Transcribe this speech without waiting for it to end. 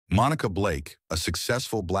Monica Blake, a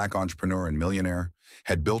successful Black entrepreneur and millionaire,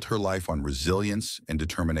 had built her life on resilience and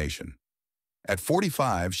determination. At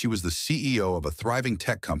 45, she was the CEO of a thriving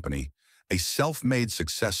tech company, a self-made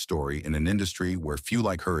success story in an industry where few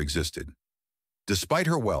like her existed. Despite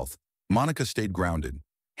her wealth, Monica stayed grounded,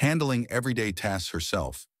 handling everyday tasks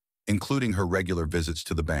herself, including her regular visits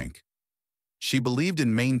to the bank. She believed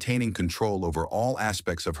in maintaining control over all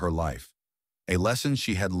aspects of her life, a lesson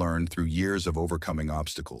she had learned through years of overcoming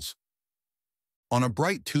obstacles. On a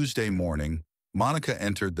bright Tuesday morning, Monica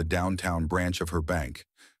entered the downtown branch of her bank,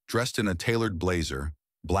 dressed in a tailored blazer,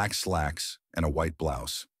 black slacks, and a white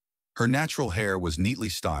blouse. Her natural hair was neatly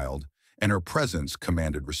styled, and her presence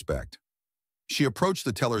commanded respect. She approached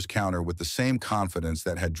the teller's counter with the same confidence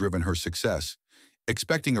that had driven her success,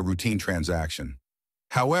 expecting a routine transaction.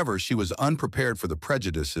 However, she was unprepared for the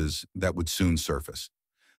prejudices that would soon surface.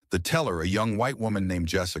 The teller, a young white woman named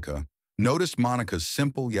Jessica, noticed Monica's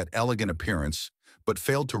simple yet elegant appearance, but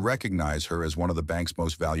failed to recognize her as one of the bank's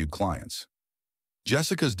most valued clients.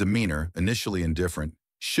 Jessica's demeanor, initially indifferent,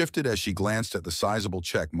 shifted as she glanced at the sizable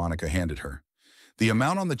check Monica handed her. The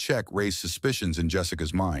amount on the check raised suspicions in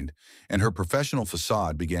Jessica's mind, and her professional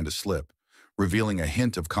facade began to slip, revealing a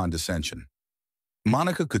hint of condescension.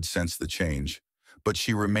 Monica could sense the change, but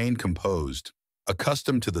she remained composed,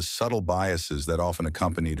 accustomed to the subtle biases that often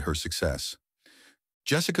accompanied her success.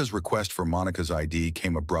 Jessica's request for Monica's ID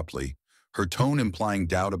came abruptly, her tone implying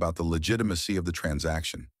doubt about the legitimacy of the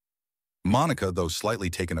transaction. Monica, though slightly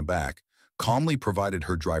taken aback, calmly provided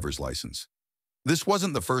her driver's license. This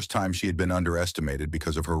wasn't the first time she had been underestimated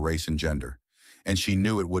because of her race and gender, and she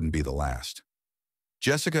knew it wouldn't be the last.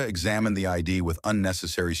 Jessica examined the ID with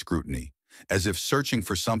unnecessary scrutiny, as if searching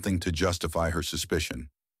for something to justify her suspicion.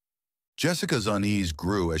 Jessica's unease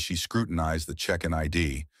grew as she scrutinized the check and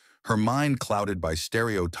ID, her mind clouded by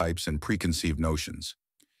stereotypes and preconceived notions.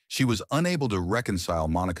 She was unable to reconcile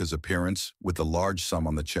Monica's appearance with the large sum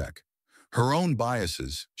on the check. Her own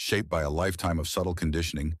biases, shaped by a lifetime of subtle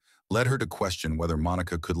conditioning, led her to question whether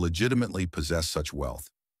Monica could legitimately possess such wealth.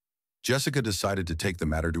 Jessica decided to take the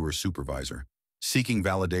matter to her supervisor, seeking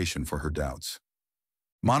validation for her doubts.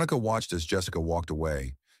 Monica watched as Jessica walked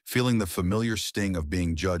away, feeling the familiar sting of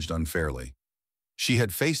being judged unfairly. She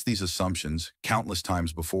had faced these assumptions countless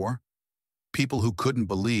times before. People who couldn't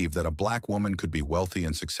believe that a Black woman could be wealthy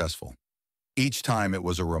and successful. Each time it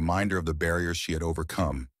was a reminder of the barriers she had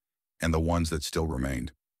overcome and the ones that still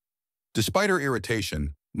remained. Despite her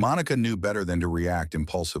irritation, Monica knew better than to react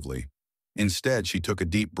impulsively. Instead, she took a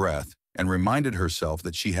deep breath and reminded herself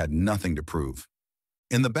that she had nothing to prove.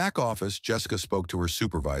 In the back office, Jessica spoke to her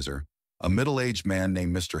supervisor, a middle-aged man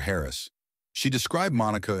named Mr. Harris. She described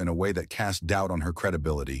Monica in a way that cast doubt on her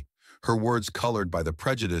credibility, her words colored by the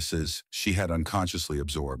prejudices she had unconsciously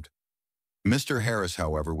absorbed. Mr. Harris,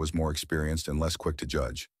 however, was more experienced and less quick to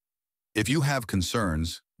judge. "If you have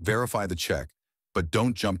concerns, verify the check, but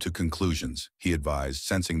don't jump to conclusions," he advised,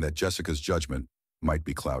 sensing that Jessica's judgment might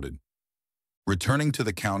be clouded. Returning to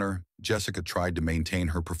the counter, Jessica tried to maintain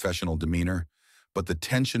her professional demeanor, but the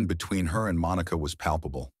tension between her and Monica was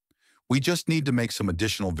palpable. "We just need to make some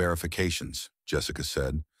additional verifications," Jessica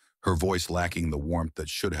said, her voice lacking the warmth that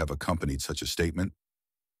should have accompanied such a statement.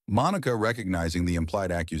 Monica, recognizing the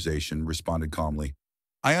implied accusation, responded calmly,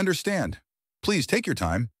 "I understand. Please take your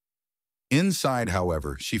time." Inside,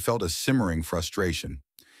 however, she felt a simmering frustration.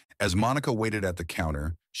 As Monica waited at the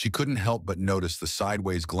counter, she couldn't help but notice the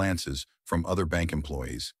sideways glances from other bank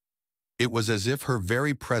employees. It was as if her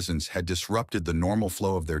very presence had disrupted the normal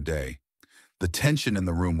flow of their day. The tension in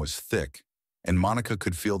the room was thick, and Monica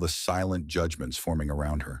could feel the silent judgments forming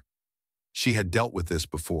around her. She had dealt with this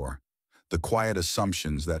before, the quiet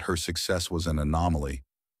assumptions that her success was an anomaly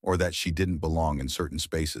or that she didn't belong in certain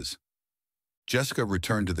spaces. Jessica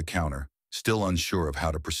returned to the counter, still unsure of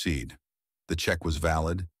how to proceed. The check was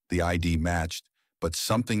valid, the ID matched, but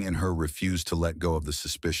something in her refused to let go of the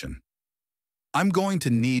suspicion. "I'm going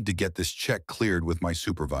to need to get this check cleared with my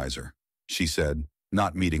supervisor," she said,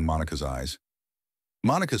 not meeting Monica's eyes.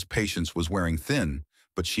 Monica's patience was wearing thin,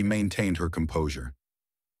 but she maintained her composure.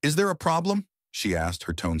 "Is there a problem?" she asked,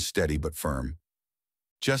 her tone steady but firm.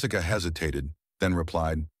 Jessica hesitated, then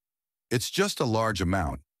replied, "It's just a large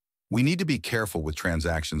amount. We need to be careful with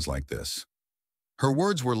transactions like this." Her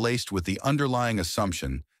words were laced with the underlying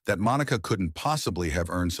assumption that Monica couldn't possibly have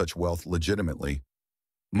earned such wealth legitimately.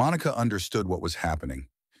 Monica understood what was happening.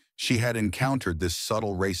 She had encountered this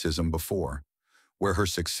subtle racism before, where her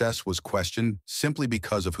success was questioned simply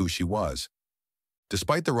because of who she was.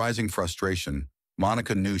 Despite the rising frustration,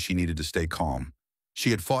 Monica knew she needed to stay calm.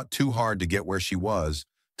 She had fought too hard to get where she was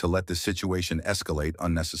to let the situation escalate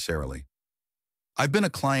unnecessarily. "I've been a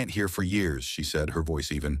client here for years," she said, her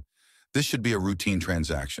voice even. "This should be a routine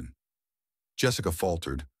transaction." Jessica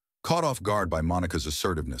faltered, caught off guard by Monica's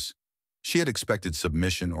assertiveness. She had expected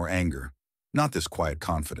submission or anger, not this quiet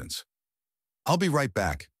confidence. "I'll be right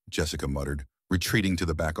back," Jessica muttered, retreating to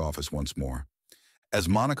the back office once more. As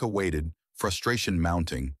Monica waited, frustration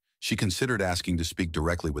mounting, she considered asking to speak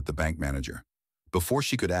directly with the bank manager. Before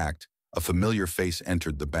she could act, a familiar face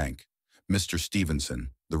entered the bank. Mr.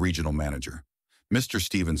 Stevenson, the regional manager. Mr.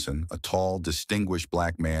 Stevenson, a tall, distinguished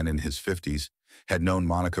black man in his 50s, had known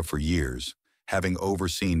Monica for years, having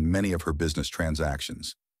overseen many of her business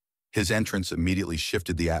transactions. His entrance immediately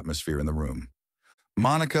shifted the atmosphere in the room.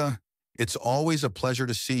 "Monica, it's always a pleasure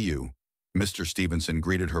to see you," Mr. Stevenson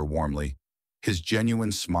greeted her warmly, his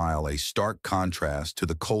genuine smile a stark contrast to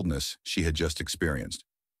the coldness she had just experienced.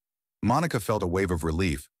 Monica felt a wave of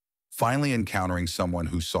relief, finally encountering someone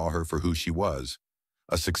who saw her for who she was,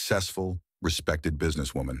 a successful, respected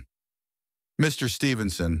businesswoman. "Mr.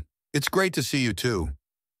 Stevenson, it's great to see you too.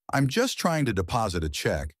 I'm just trying to deposit a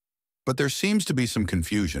check, but there seems to be some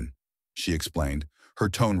confusion," she explained, her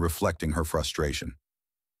tone reflecting her frustration.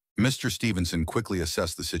 Mr. Stevenson quickly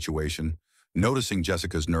assessed the situation, noticing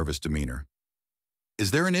Jessica's nervous demeanor.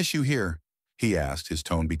 "Is there an issue here?" he asked, his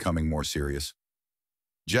tone becoming more serious.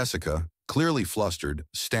 Jessica, clearly flustered,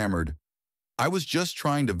 stammered, "I was just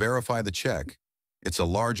trying to verify the check. It's a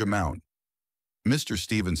large amount." Mr.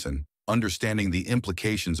 Stevenson, understanding the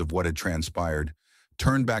implications of what had transpired,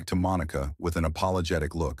 turned back to Monica with an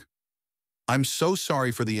apologetic look. "I'm so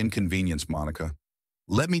sorry for the inconvenience, Monica.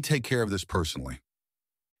 Let me take care of this personally."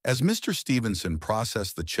 As Mr. Stevenson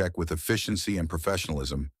processed the check with efficiency and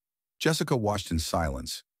professionalism, Jessica watched in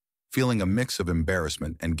silence, feeling a mix of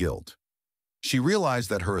embarrassment and guilt. She realized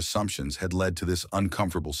that her assumptions had led to this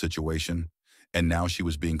uncomfortable situation, and now she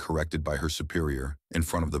was being corrected by her superior in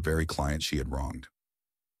front of the very client she had wronged.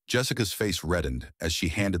 Jessica's face reddened as she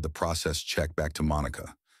handed the processed check back to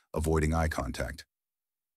Monica, avoiding eye contact.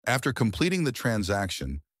 After completing the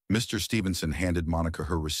transaction, Mr. Stevenson handed Monica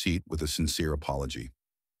her receipt with a sincere apology.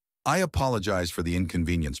 "I apologize for the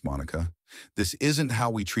inconvenience, Monica. This isn't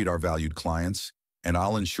how we treat our valued clients, and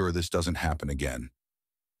I'll ensure this doesn't happen again."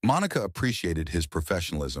 Monica appreciated his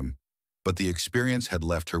professionalism, but the experience had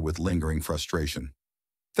left her with lingering frustration.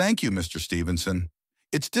 "Thank you, Mr. Stevenson.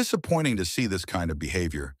 It's disappointing to see this kind of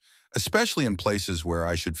behavior, especially in places where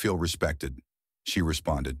I should feel respected," she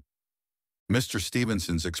responded. Mr.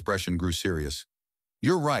 Stevenson's expression grew serious.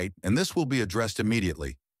 "You're right, and this will be addressed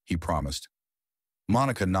immediately," he promised.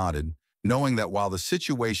 Monica nodded, knowing that while the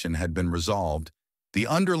situation had been resolved, the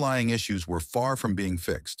underlying issues were far from being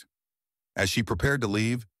fixed. As she prepared to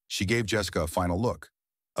leave, she gave Jessica a final look,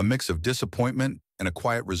 a mix of disappointment and a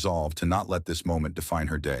quiet resolve to not let this moment define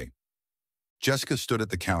her day. Jessica stood at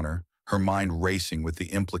the counter, her mind racing with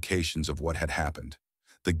the implications of what had happened.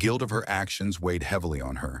 The guilt of her actions weighed heavily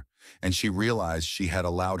on her, and she realized she had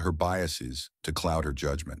allowed her biases to cloud her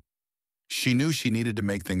judgment. She knew she needed to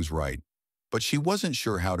make things right, but she wasn't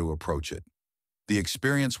sure how to approach it. The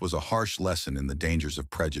experience was a harsh lesson in the dangers of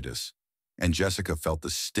prejudice, and Jessica felt the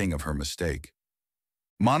sting of her mistake.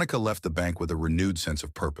 Monica left the bank with a renewed sense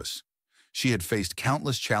of purpose. She had faced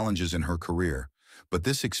countless challenges in her career, but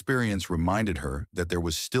this experience reminded her that there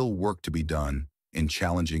was still work to be done in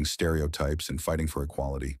challenging stereotypes and fighting for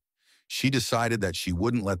equality. She decided that she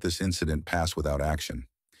wouldn't let this incident pass without action.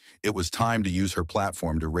 It was time to use her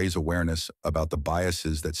platform to raise awareness about the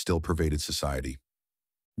biases that still pervaded society.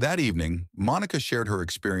 That evening, Monica shared her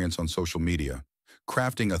experience on social media,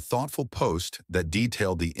 crafting a thoughtful post that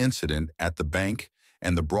detailed the incident at the bank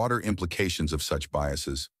and the broader implications of such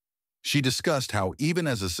biases. She discussed how even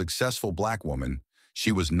as a successful Black woman,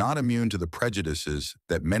 she was not immune to the prejudices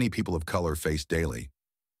that many people of color face daily.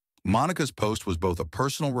 Monica's post was both a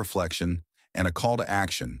personal reflection and a call to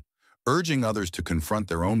action, urging others to confront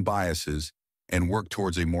their own biases and work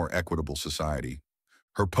towards a more equitable society.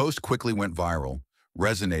 Her post quickly went viral,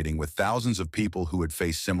 resonating with thousands of people who had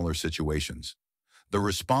faced similar situations. The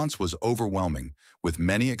response was overwhelming, with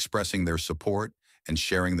many expressing their support and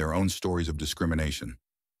sharing their own stories of discrimination.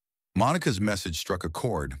 Monica's message struck a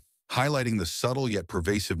chord, highlighting the subtle yet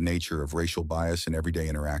pervasive nature of racial bias in everyday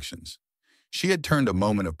interactions. She had turned a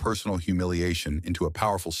moment of personal humiliation into a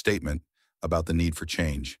powerful statement about the need for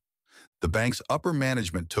change. The bank's upper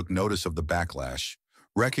management took notice of the backlash,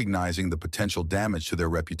 recognizing the potential damage to their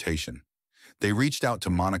reputation. They reached out to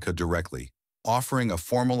Monica directly, offering a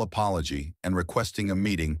formal apology and requesting a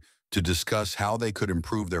meeting to discuss how they could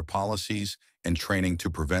improve their policies and training to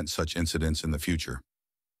prevent such incidents in the future.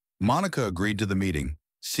 Monica agreed to the meeting,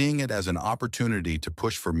 seeing it as an opportunity to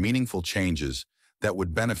push for meaningful changes that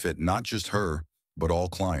would benefit not just her, but all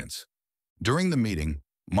clients. During the meeting,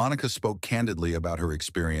 Monica spoke candidly about her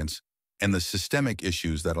experience and the systemic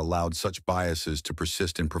issues that allowed such biases to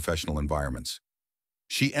persist in professional environments.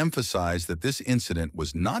 She emphasized that this incident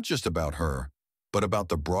was not just about her, but about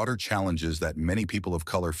the broader challenges that many people of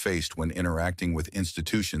color faced when interacting with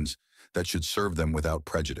institutions that should serve them without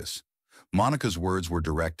prejudice. Monica's words were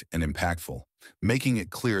direct and impactful, making it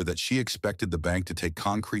clear that she expected the bank to take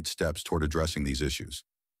concrete steps toward addressing these issues.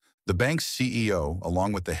 The bank's CEO,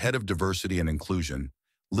 along with the head of diversity and inclusion,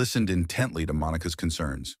 listened intently to Monica's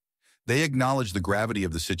concerns. They acknowledged the gravity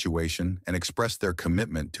of the situation and expressed their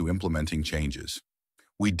commitment to implementing changes.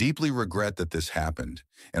 "We deeply regret that this happened,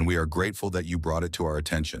 and we are grateful that you brought it to our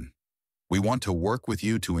attention. We want to work with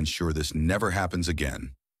you to ensure this never happens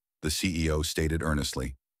again," the CEO stated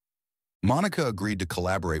earnestly. Monica agreed to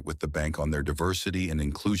collaborate with the bank on their diversity and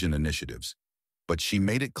inclusion initiatives, but she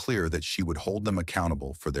made it clear that she would hold them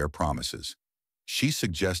accountable for their promises. She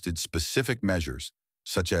suggested specific measures,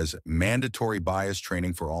 such as mandatory bias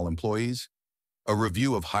training for all employees, a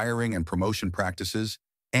review of hiring and promotion practices,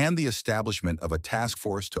 and the establishment of a task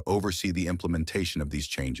force to oversee the implementation of these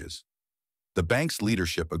changes. The bank's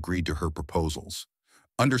leadership agreed to her proposals,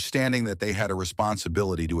 understanding that they had a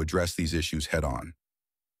responsibility to address these issues head-on.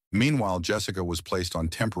 Meanwhile, Jessica was placed on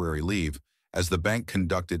temporary leave as the bank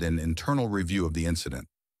conducted an internal review of the incident.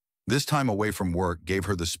 This time away from work gave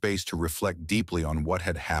her the space to reflect deeply on what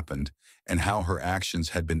had happened and how her actions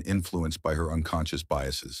had been influenced by her unconscious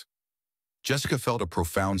biases. Jessica felt a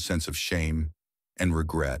profound sense of shame and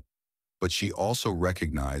regret, but she also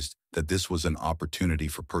recognized that this was an opportunity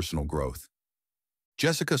for personal growth.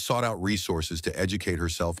 Jessica sought out resources to educate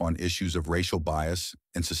herself on issues of racial bias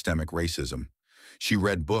and systemic racism. She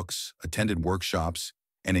read books, attended workshops,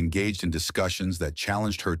 and engaged in discussions that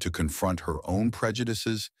challenged her to confront her own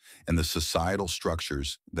prejudices and the societal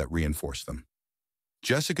structures that reinforce them.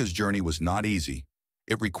 Jessica's journey was not easy.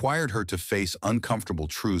 It required her to face uncomfortable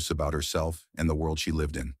truths about herself and the world she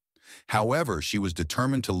lived in. However, she was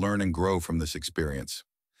determined to learn and grow from this experience.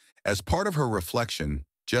 As part of her reflection,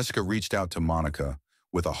 Jessica reached out to Monica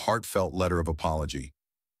with a heartfelt letter of apology.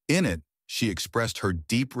 In it, she expressed her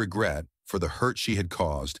deep regret for the hurt she had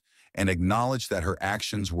caused and acknowledged that her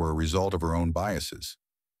actions were a result of her own biases.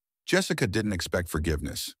 Jessica didn't expect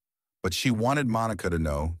forgiveness, but she wanted Monica to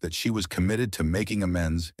know that she was committed to making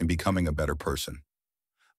amends and becoming a better person.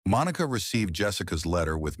 Monica received Jessica's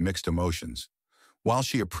letter with mixed emotions. While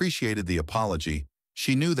she appreciated the apology,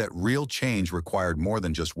 she knew that real change required more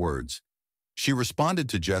than just words. She responded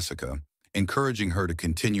to Jessica, encouraging her to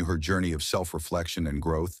continue her journey of self-reflection and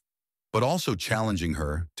growth, but also challenging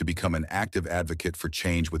her to become an active advocate for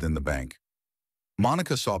change within the bank.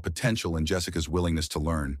 Monica saw potential in Jessica's willingness to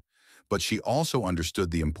learn, but she also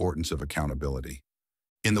understood the importance of accountability.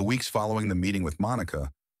 In the weeks following the meeting with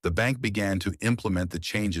Monica, the bank began to implement the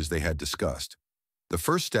changes they had discussed. The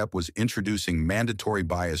first step was introducing mandatory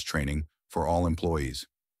bias training for all employees,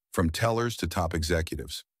 from tellers to top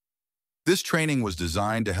executives. This training was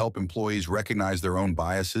designed to help employees recognize their own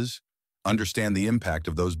biases, understand the impact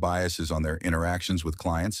of those biases on their interactions with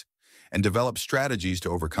clients, and develop strategies to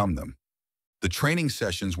overcome them. The training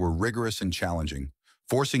sessions were rigorous and challenging,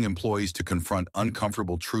 forcing employees to confront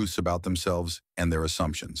uncomfortable truths about themselves and their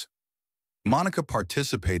assumptions. Monica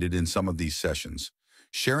participated in some of these sessions,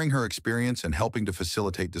 sharing her experience and helping to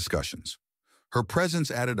facilitate discussions. Her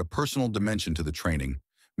presence added a personal dimension to the training,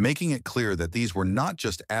 making it clear that these were not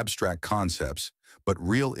just abstract concepts, but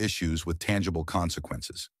real issues with tangible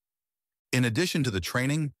consequences. In addition to the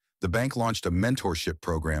training, the bank launched a mentorship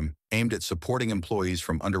program aimed at supporting employees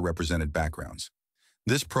from underrepresented backgrounds.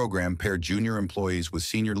 This program paired junior employees with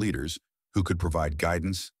senior leaders who could provide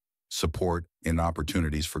guidance, support, and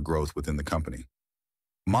opportunities for growth within the company.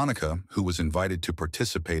 Monica, who was invited to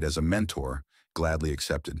participate as a mentor, gladly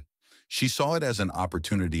accepted. She saw it as an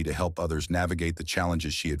opportunity to help others navigate the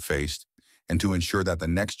challenges she had faced and to ensure that the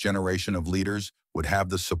next generation of leaders would have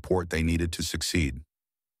the support they needed to succeed.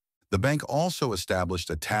 The bank also established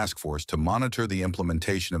a task force to monitor the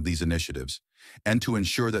implementation of these initiatives and to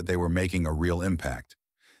ensure that they were making a real impact.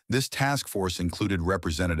 This task force included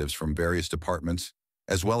representatives from various departments,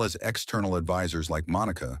 as well as external advisors like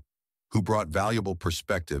Monica, who brought valuable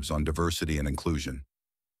perspectives on diversity and inclusion.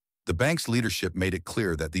 The bank's leadership made it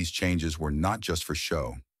clear that these changes were not just for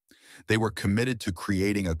show. They were committed to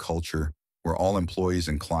creating a culture where all employees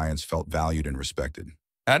and clients felt valued and respected.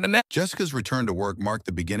 Jessica's return to work marked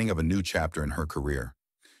the beginning of a new chapter in her career.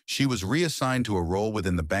 She was reassigned to a role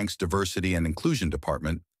within the bank's diversity and inclusion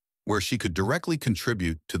department, where she could directly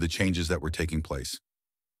contribute to the changes that were taking place.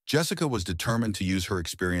 Jessica was determined to use her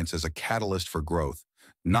experience as a catalyst for growth,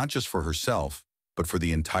 not just for herself, but for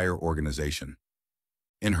the entire organization.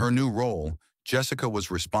 In her new role, Jessica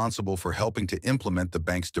was responsible for helping to implement the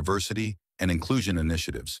bank's diversity and inclusion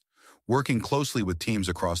initiatives, working closely with teams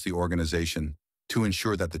across the organization to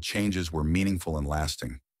ensure that the changes were meaningful and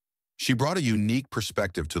lasting. She brought a unique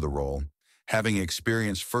perspective to the role, having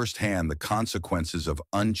experienced firsthand the consequences of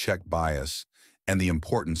unchecked bias and the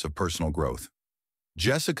importance of personal growth.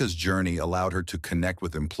 Jessica's journey allowed her to connect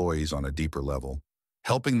with employees on a deeper level,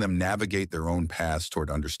 helping them navigate their own paths toward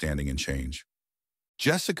understanding and change.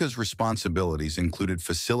 Jessica's responsibilities included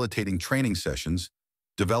facilitating training sessions,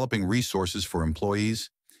 developing resources for employees,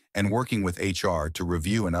 and working with HR to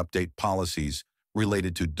review and update policies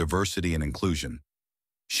related to diversity and inclusion.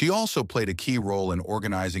 She also played a key role in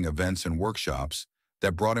organizing events and workshops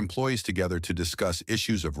that brought employees together to discuss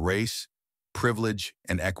issues of race, privilege,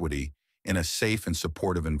 and equity in a safe and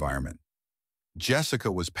supportive environment.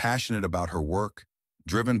 Jessica was passionate about her work,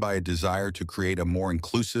 driven by a desire to create a more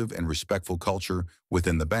inclusive and respectful culture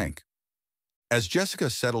within the bank. As Jessica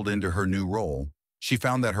settled into her new role, she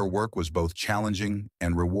found that her work was both challenging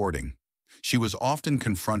and rewarding. She was often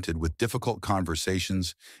confronted with difficult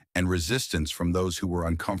conversations and resistance from those who were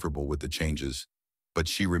uncomfortable with the changes, but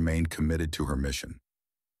she remained committed to her mission.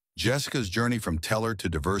 Jessica's journey from teller to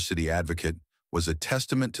diversity advocate was a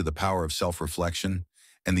testament to the power of self-reflection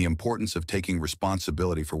and the importance of taking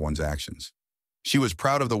responsibility for one's actions. She was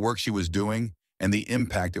proud of the work she was doing and the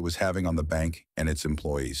impact it was having on the bank and its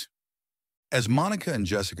employees. As Monica and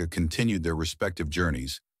Jessica continued their respective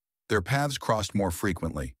journeys, their paths crossed more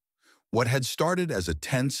frequently. What had started as a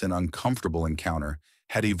tense and uncomfortable encounter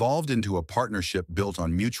had evolved into a partnership built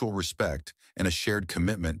on mutual respect and a shared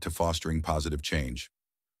commitment to fostering positive change.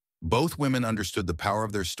 Both women understood the power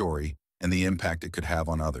of their story and the impact it could have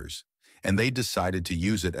on others, and they decided to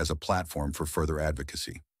use it as a platform for further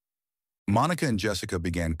advocacy. Monica and Jessica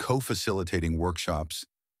began co-facilitating workshops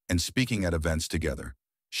and speaking at events together,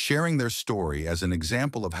 sharing their story as an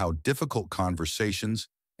example of how difficult conversations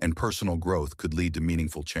and personal growth could lead to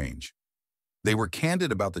meaningful change. They were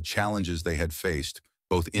candid about the challenges they had faced,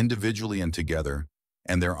 both individually and together,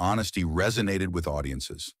 and their honesty resonated with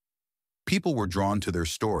audiences. People were drawn to their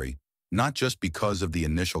story, not just because of the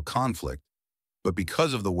initial conflict, but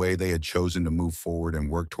because of the way they had chosen to move forward and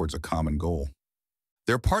work towards a common goal.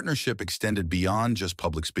 Their partnership extended beyond just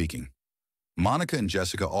public speaking. Monica and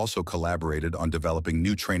Jessica also collaborated on developing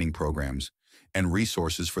new training programs and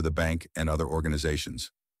resources for the bank and other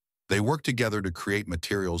organizations. They worked together to create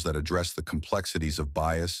materials that address the complexities of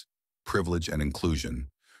bias, privilege, and inclusion,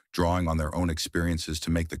 drawing on their own experiences to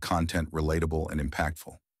make the content relatable and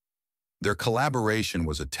impactful. Their collaboration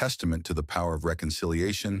was a testament to the power of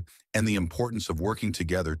reconciliation and the importance of working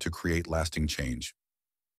together to create lasting change.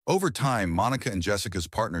 Over time, Monica and Jessica's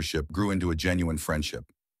partnership grew into a genuine friendship.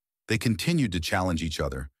 They continued to challenge each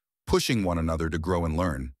other, pushing one another to grow and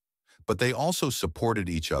learn, but they also supported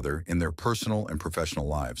each other in their personal and professional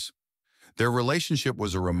lives. Their relationship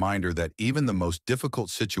was a reminder that even the most difficult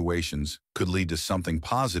situations could lead to something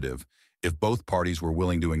positive if both parties were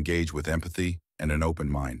willing to engage with empathy and an open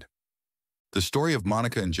mind. The story of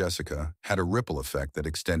Monica and Jessica had a ripple effect that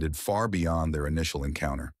extended far beyond their initial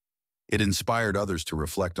encounter. It inspired others to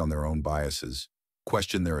reflect on their own biases,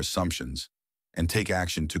 question their assumptions, and take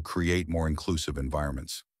action to create more inclusive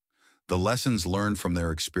environments. The lessons learned from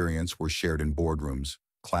their experience were shared in boardrooms,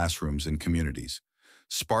 classrooms, and communities,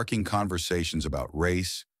 sparking conversations about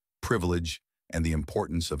race, privilege, and the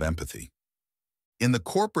importance of empathy. In the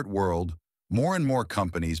corporate world, more and more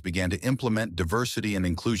companies began to implement diversity and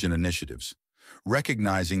inclusion initiatives,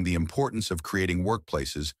 recognizing the importance of creating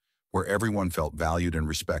workplaces where everyone felt valued and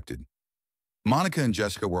respected. Monica and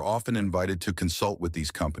Jessica were often invited to consult with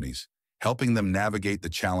these companies, helping them navigate the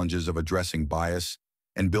challenges of addressing bias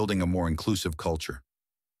and building a more inclusive culture.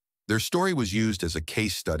 Their story was used as a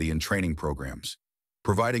case study in training programs,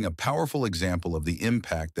 providing a powerful example of the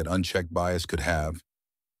impact that unchecked bias could have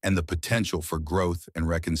and the potential for growth and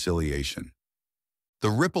reconciliation. The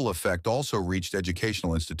ripple effect also reached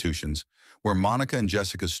educational institutions where Monica and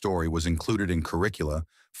Jessica's story was included in curricula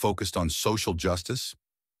focused on social justice,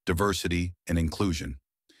 diversity, and inclusion.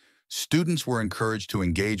 Students were encouraged to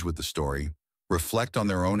engage with the story, reflect on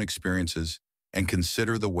their own experiences, and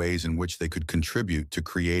consider the ways in which they could contribute to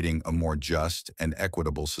creating a more just and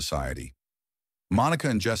equitable society. Monica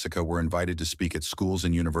and Jessica were invited to speak at schools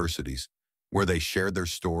and universities, where they shared their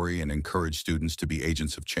story and encouraged students to be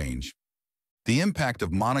agents of change. The impact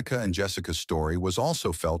of Monica and Jessica's story was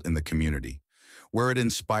also felt in the community, where it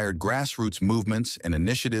inspired grassroots movements and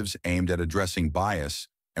initiatives aimed at addressing bias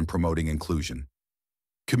and promoting inclusion.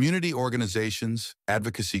 Community organizations,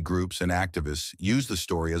 advocacy groups, and activists used the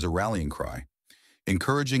story as a rallying cry,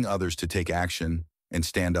 encouraging others to take action and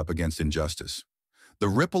stand up against injustice. The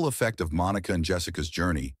ripple effect of Monica and Jessica's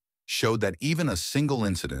journey showed that even a single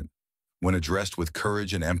incident, when addressed with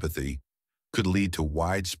courage and empathy, could lead to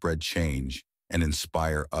widespread change and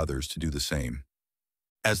inspire others to do the same.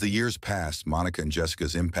 As the years passed, Monica and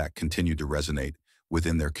Jessica's impact continued to resonate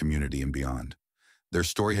within their community and beyond. Their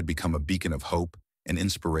story had become a beacon of hope and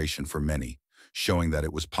inspiration for many, showing that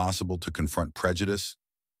it was possible to confront prejudice,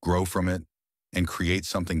 grow from it, and create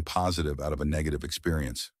something positive out of a negative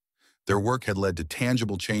experience. Their work had led to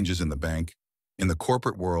tangible changes in the bank, in the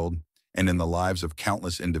corporate world, and in the lives of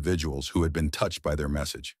countless individuals who had been touched by their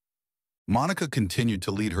message. Monica continued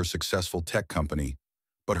to lead her successful tech company,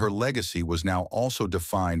 but her legacy was now also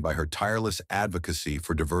defined by her tireless advocacy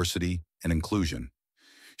for diversity and inclusion.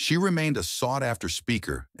 She remained a sought-after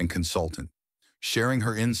speaker and consultant, sharing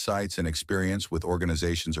her insights and experience with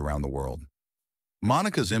organizations around the world.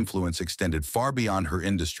 Monica's influence extended far beyond her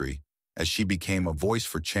industry as she became a voice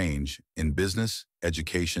for change in business,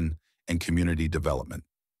 education, and community development.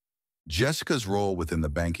 Jessica's role within the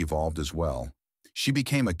bank evolved as well. She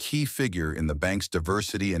became a key figure in the bank's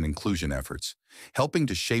diversity and inclusion efforts, helping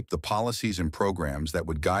to shape the policies and programs that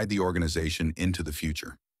would guide the organization into the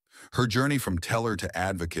future. Her journey from teller to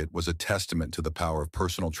advocate was a testament to the power of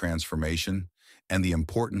personal transformation and the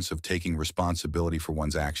importance of taking responsibility for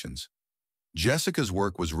one's actions. Jessica's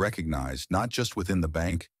work was recognized not just within the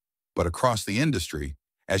bank, but across the industry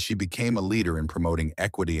as she became a leader in promoting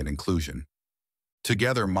equity and inclusion.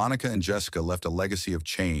 Together, Monica and Jessica left a legacy of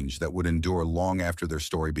change that would endure long after their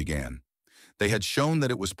story began. They had shown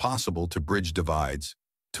that it was possible to bridge divides,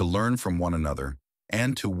 to learn from one another,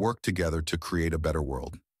 and to work together to create a better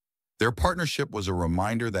world. Their partnership was a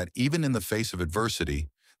reminder that even in the face of adversity,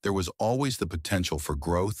 there was always the potential for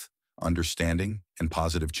growth, understanding, and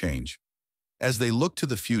positive change. As they looked to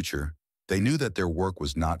the future, they knew that their work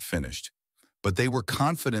was not finished, but they were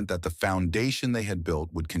confident that the foundation they had built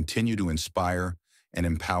would continue to inspire and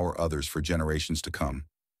empower others for generations to come.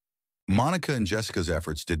 Monica and Jessica's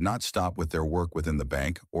efforts did not stop with their work within the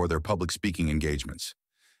bank or their public speaking engagements.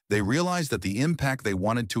 They realized that the impact they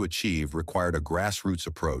wanted to achieve required a grassroots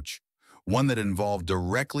approach, one that involved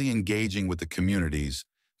directly engaging with the communities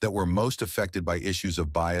that were most affected by issues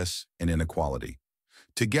of bias and inequality.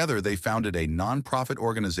 Together, they founded a nonprofit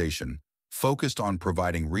organization focused on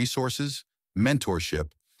providing resources,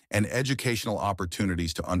 mentorship, and educational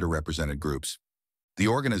opportunities to underrepresented groups. The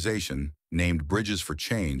organization, named Bridges for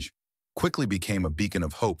Change, quickly became a beacon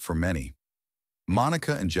of hope for many.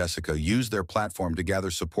 Monica and Jessica used their platform to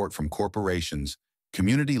gather support from corporations,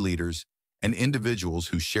 community leaders, and individuals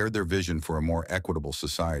who shared their vision for a more equitable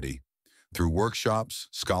society. Through workshops,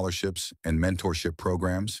 scholarships, and mentorship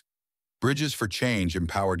programs, Bridges for Change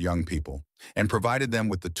empowered young people and provided them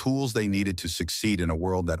with the tools they needed to succeed in a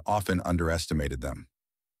world that often underestimated them.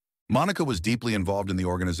 Monica was deeply involved in the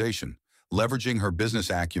organization, leveraging her business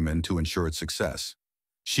acumen to ensure its success.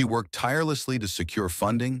 She worked tirelessly to secure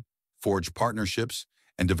funding, forge partnerships,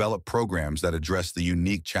 and develop programs that addressed the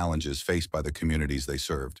unique challenges faced by the communities they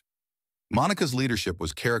served. Monica's leadership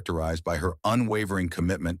was characterized by her unwavering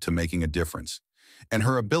commitment to making a difference and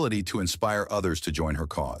her ability to inspire others to join her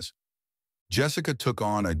cause. Jessica took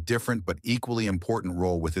on a different but equally important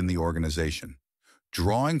role within the organization.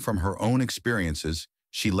 Drawing from her own experiences,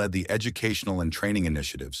 she led the educational and training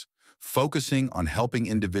initiatives, focusing on helping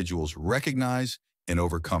individuals recognize and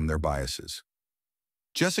overcome their biases.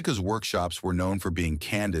 Jessica's workshops were known for being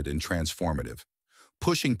candid and transformative,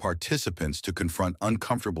 pushing participants to confront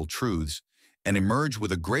uncomfortable truths and emerge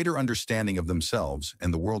with a greater understanding of themselves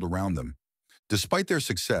and the world around them. Despite their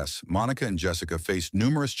success, Monica and Jessica faced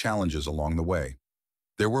numerous challenges along the way.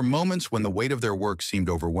 There were moments when the weight of their work seemed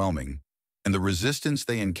overwhelming, and the resistance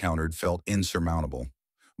they encountered felt insurmountable.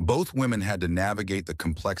 Both women had to navigate the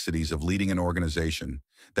complexities of leading an organization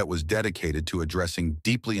that was dedicated to addressing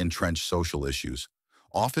deeply entrenched social issues,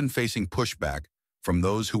 often facing pushback from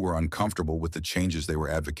those who were uncomfortable with the changes they were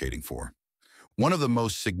advocating for. One of the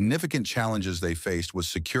most significant challenges they faced was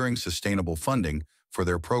securing sustainable funding for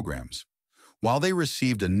their programs. While they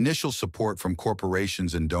received initial support from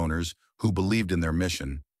corporations and donors who believed in their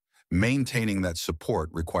mission, maintaining that support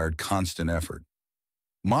required constant effort.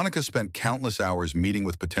 Monica spent countless hours meeting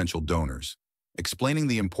with potential donors, explaining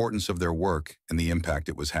the importance of their work and the impact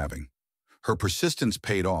it was having. Her persistence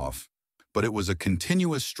paid off, but it was a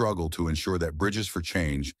continuous struggle to ensure that Bridges for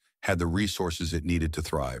Change had the resources it needed to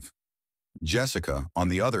thrive. Jessica, on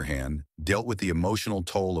the other hand, dealt with the emotional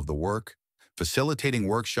toll of the work, facilitating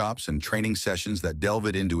workshops and training sessions that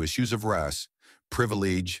delved into issues of race,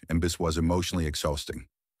 privilege, and this was emotionally exhausting.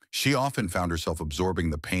 She often found herself absorbing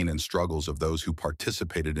the pain and struggles of those who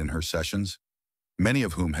participated in her sessions, many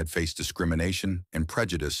of whom had faced discrimination and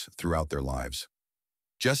prejudice throughout their lives.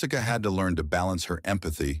 Jessica had to learn to balance her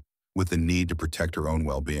empathy with the need to protect her own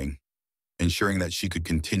well-being, ensuring that she could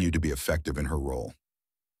continue to be effective in her role.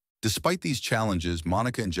 Despite these challenges,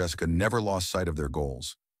 Monica and Jessica never lost sight of their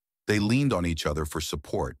goals. They leaned on each other for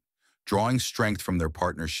support, drawing strength from their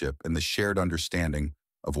partnership and the shared understanding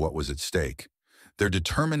of what was at stake. Their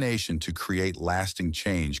determination to create lasting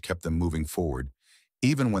change kept them moving forward,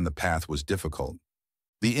 even when the path was difficult.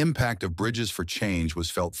 The impact of Bridges for Change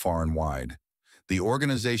was felt far and wide. The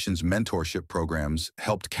organization's mentorship programs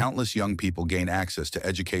helped countless young people gain access to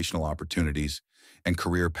educational opportunities and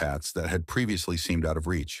career paths that had previously seemed out of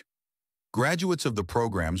reach. Graduates of the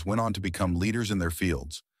programs went on to become leaders in their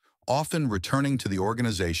fields, often returning to the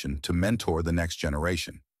organization to mentor the next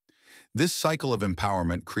generation. This cycle of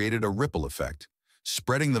empowerment created a ripple effect,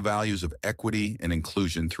 spreading the values of equity and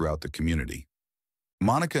inclusion throughout the community.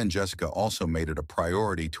 Monica and Jessica also made it a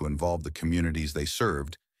priority to involve the communities they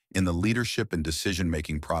served in the leadership and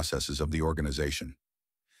decision-making processes of the organization.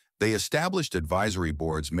 They established advisory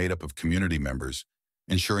boards made up of community members,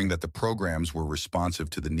 ensuring that the programs were responsive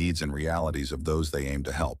to the needs and realities of those they aimed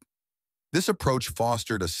to help. This approach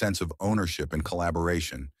fostered a sense of ownership and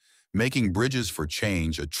collaboration, making Bridges for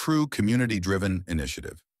Change a true community-driven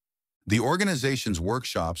initiative. The organization's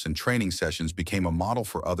workshops and training sessions became a model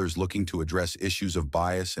for others looking to address issues of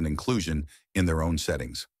bias and inclusion in their own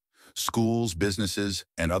settings. Schools, businesses,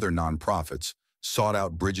 and other nonprofits sought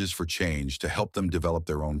out Bridges for Change to help them develop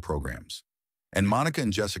their own programs. And Monica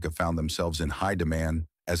and Jessica found themselves in high demand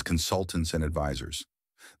as consultants and advisors.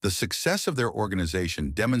 The success of their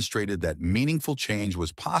organization demonstrated that meaningful change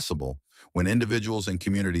was possible when individuals and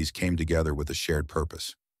communities came together with a shared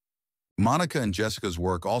purpose. Monica and Jessica's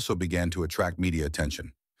work also began to attract media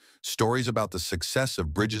attention. Stories about the success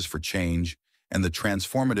of Bridges for Change and the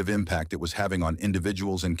transformative impact it was having on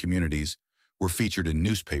individuals and communities were featured in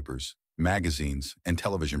newspapers, magazines, and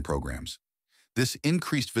television programs. This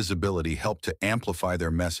increased visibility helped to amplify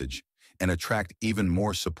their message and attract even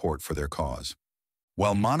more support for their cause.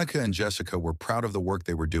 While Monica and Jessica were proud of the work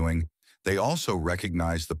they were doing, they also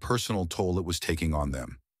recognized the personal toll it was taking on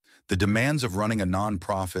them. The demands of running a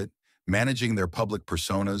nonprofit, managing their public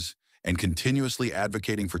personas, and continuously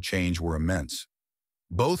advocating for change were immense.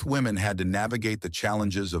 Both women had to navigate the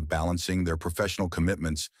challenges of balancing their professional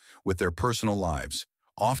commitments with their personal lives,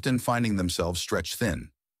 often finding themselves stretched thin.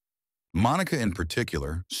 Monica, in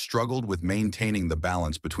particular, struggled with maintaining the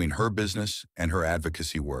balance between her business and her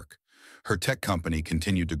advocacy work. Her tech company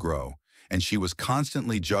continued to grow, and she was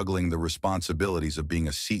constantly juggling the responsibilities of being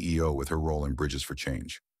a CEO with her role in Bridges for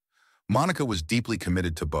Change. Monica was deeply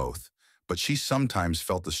committed to both, but she sometimes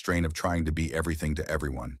felt the strain of trying to be everything to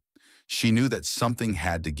everyone. She knew that something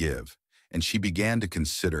had to give, and she began to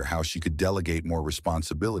consider how she could delegate more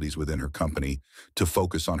responsibilities within her company to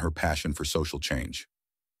focus on her passion for social change.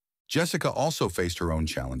 Jessica also faced her own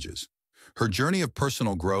challenges. Her journey of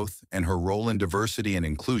personal growth and her role in diversity and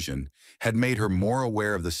inclusion had made her more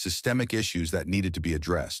aware of the systemic issues that needed to be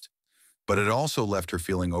addressed, but it also left her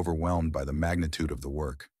feeling overwhelmed by the magnitude of the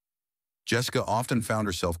work. Jessica often found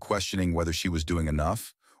herself questioning whether she was doing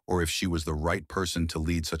enough or if she was the right person to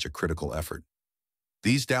lead such a critical effort.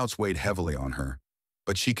 These doubts weighed heavily on her,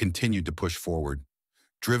 but she continued to push forward,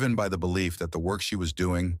 driven by the belief that the work she was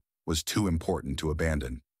doing was too important to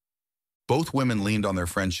abandon. Both women leaned on their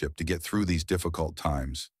friendship to get through these difficult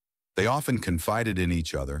times. They often confided in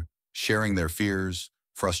each other, sharing their fears,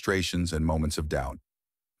 frustrations, and moments of doubt.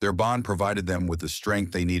 Their bond provided them with the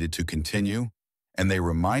strength they needed to continue, and they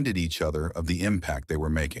reminded each other of the impact they were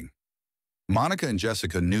making. Monica and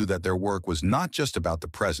Jessica knew that their work was not just about the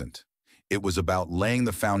present. It was about laying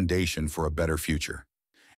the foundation for a better future.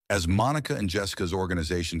 As Monica and Jessica's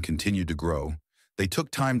organization continued to grow, they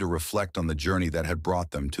took time to reflect on the journey that had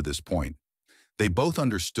brought them to this point. They both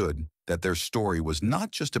understood that their story was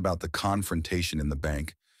not just about the confrontation in the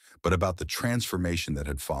bank, but about the transformation that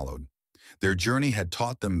had followed. Their journey had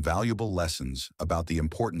taught them valuable lessons about the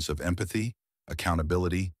importance of empathy,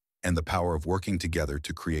 accountability, and the power of working together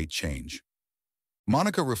to create change.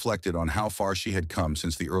 Monica reflected on how far she had come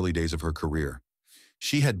since the early days of her career.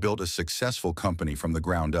 She had built a successful company from the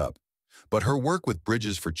ground up, but her work with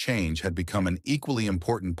Bridges for Change had become an equally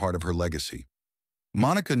important part of her legacy.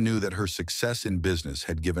 Monica knew that her success in business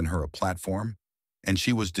had given her a platform, and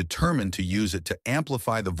she was determined to use it to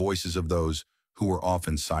amplify the voices of those who were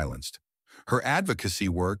often silenced. Her advocacy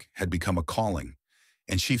work had become a calling,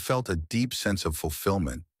 and she felt a deep sense of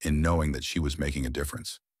fulfillment in knowing that she was making a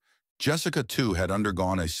difference. Jessica, too, had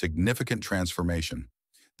undergone a significant transformation.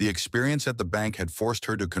 The experience at the bank had forced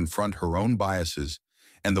her to confront her own biases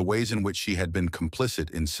and the ways in which she had been complicit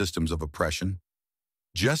in systems of oppression.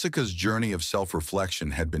 Jessica's journey of self-reflection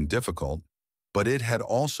had been difficult, but it had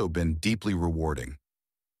also been deeply rewarding.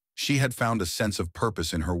 She had found a sense of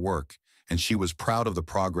purpose in her work, and she was proud of the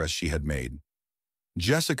progress she had made.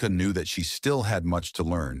 Jessica knew that she still had much to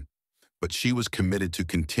learn, but she was committed to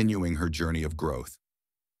continuing her journey of growth.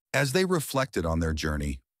 As they reflected on their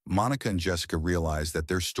journey, Monica and Jessica realized that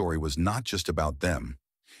their story was not just about them.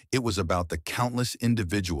 It was about the countless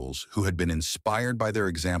individuals who had been inspired by their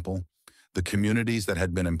example, the communities that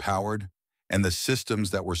had been empowered, and the systems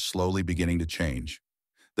that were slowly beginning to change.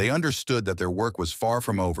 They understood that their work was far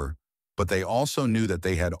from over, but they also knew that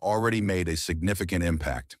they had already made a significant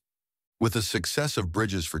impact. With the success of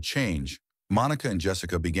Bridges for Change, Monica and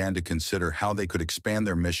Jessica began to consider how they could expand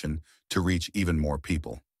their mission to reach even more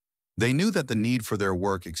people. They knew that the need for their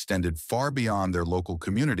work extended far beyond their local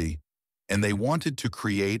community, and they wanted to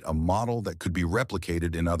create a model that could be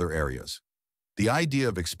replicated in other areas. The idea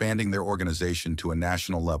of expanding their organization to a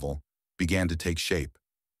national level began to take shape,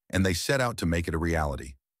 and they set out to make it a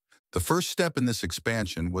reality. The first step in this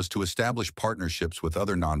expansion was to establish partnerships with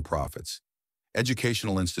other nonprofits,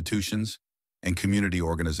 educational institutions, and community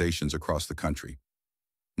organizations across the country.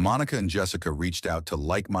 Monica and Jessica reached out to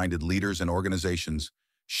like-minded leaders and organizations,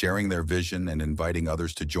 sharing their vision and inviting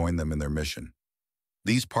others to join them in their mission.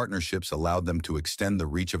 These partnerships allowed them to extend the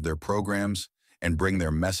reach of their programs and bring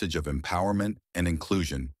their message of empowerment and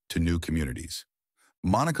inclusion to new communities.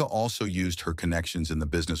 Monica also used her connections in the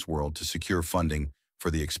business world to secure funding for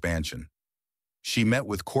the expansion. She met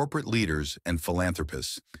with corporate leaders and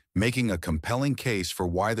philanthropists, making a compelling case for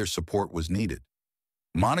why their support was needed.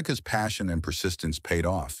 Monica's passion and persistence paid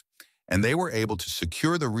off, and they were able to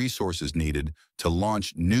secure the resources needed to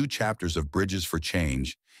launch new chapters of Bridges for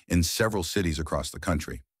Change in several cities across the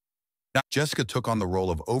country. Now, Jessica took on the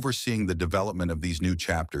role of overseeing the development of these new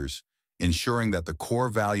chapters, ensuring that the core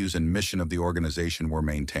values and mission of the organization were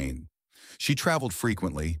maintained. She traveled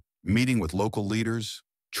frequently, meeting with local leaders,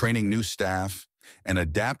 training new staff, and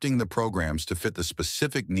adapting the programs to fit the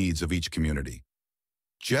specific needs of each community.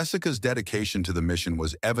 Jessica's dedication to the mission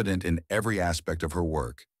was evident in every aspect of her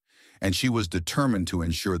work, and she was determined to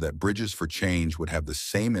ensure that Bridges for Change would have the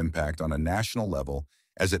same impact on a national level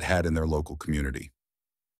as it had in their local community.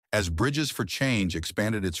 As Bridges for Change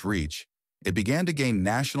expanded its reach, it began to gain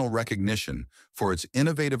national recognition for its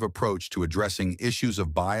innovative approach to addressing issues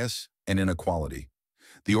of bias and inequality.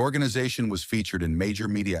 The organization was featured in major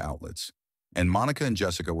media outlets, and Monica and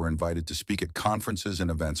Jessica were invited to speak at conferences and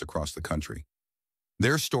events across the country.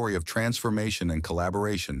 Their story of transformation and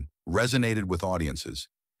collaboration resonated with audiences,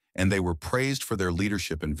 and they were praised for their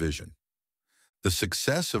leadership and vision. The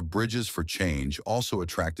success of Bridges for Change also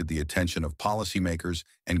attracted the attention of policymakers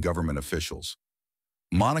and government officials.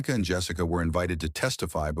 Monica and Jessica were invited to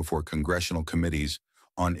testify before congressional committees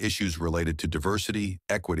on issues related to diversity,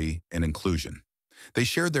 equity, and inclusion. They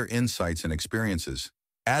shared their insights and experiences,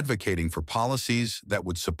 advocating for policies that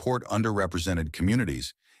would support underrepresented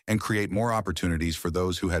communities and create more opportunities for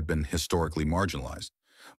those who had been historically marginalized.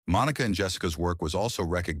 Monica and Jessica's work was also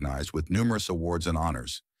recognized with numerous awards and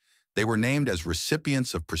honors. They were named as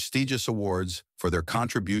recipients of prestigious awards for their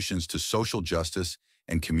contributions to social justice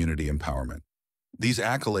and community empowerment. These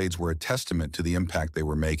accolades were a testament to the impact they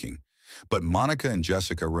were making, but Monica and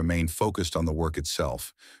Jessica remained focused on the work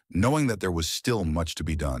itself, knowing that there was still much to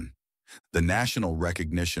be done. The national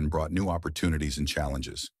recognition brought new opportunities and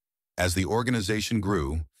challenges. As the organization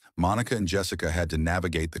grew, Monica and Jessica had to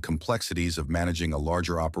navigate the complexities of managing a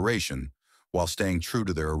larger operation while staying true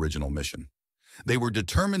to their original mission. They were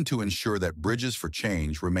determined to ensure that Bridges for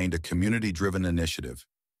Change remained a community-driven initiative,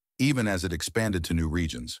 even as it expanded to new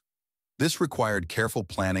regions. This required careful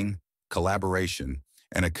planning, collaboration,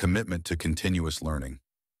 and a commitment to continuous learning.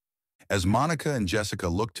 As Monica and Jessica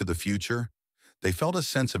looked to the future, they felt a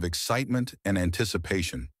sense of excitement and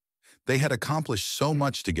anticipation. They had accomplished so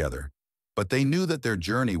much together, but they knew that their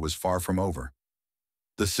journey was far from over.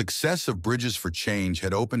 The success of Bridges for Change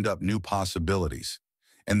had opened up new possibilities,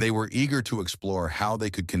 and they were eager to explore how they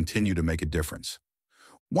could continue to make a difference.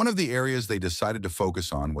 One of the areas they decided to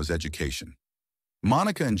focus on was education.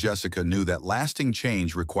 Monica and Jessica knew that lasting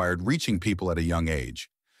change required reaching people at a young age,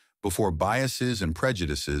 before biases and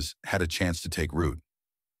prejudices had a chance to take root.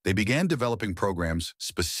 They began developing programs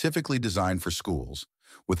specifically designed for schools,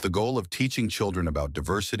 with the goal of teaching children about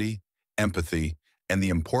diversity, empathy, and the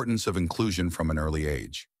importance of inclusion from an early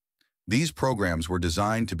age. These programs were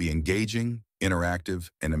designed to be engaging, interactive,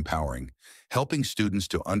 and empowering, helping students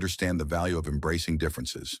to understand the value of embracing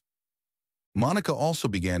differences. Monica also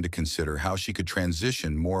began to consider how she could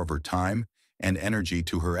transition more of her time and energy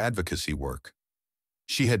to her advocacy work.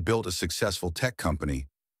 She had built a successful tech company,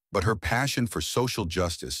 but her passion for social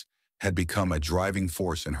justice had become a driving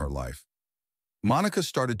force in her life. Monica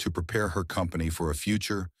started to prepare her company for a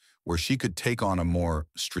future where she could take on a more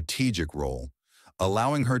strategic role,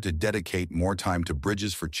 allowing her to dedicate more time to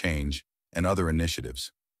Bridges for Change and other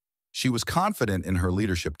initiatives. She was confident in her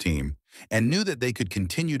leadership team and knew that they could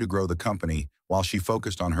continue to grow the company while she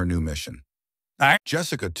focused on her new mission.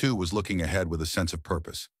 Jessica, too, was looking ahead with a sense of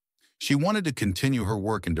purpose. She wanted to continue her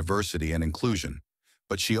work in diversity and inclusion,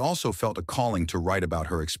 but she also felt a calling to write about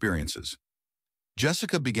her experiences.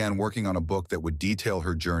 Jessica began working on a book that would detail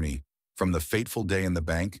her journey from the fateful day in the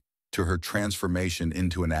bank to her transformation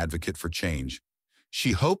into an advocate for change.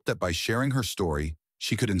 She hoped that by sharing her story,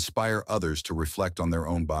 she could inspire others to reflect on their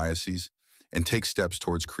own biases and take steps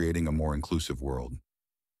towards creating a more inclusive world.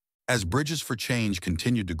 As Bridges for Change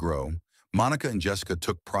continued to grow, Monica and Jessica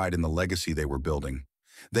took pride in the legacy they were building.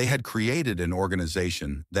 They had created an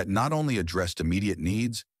organization that not only addressed immediate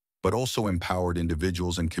needs, but also empowered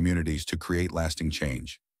individuals and communities to create lasting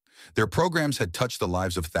change. Their programs had touched the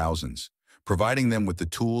lives of thousands, providing them with the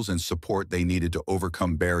tools and support they needed to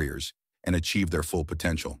overcome barriers and achieve their full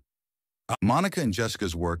potential. Monica and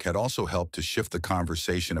Jessica's work had also helped to shift the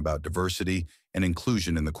conversation about diversity and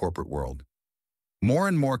inclusion in the corporate world. More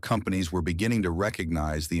and more companies were beginning to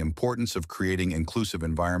recognize the importance of creating inclusive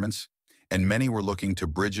environments, and many were looking to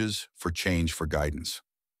Bridges for Change for guidance.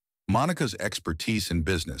 Monica's expertise in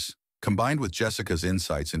business, combined with Jessica's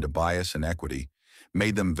insights into bias and equity,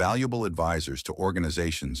 made them valuable advisors to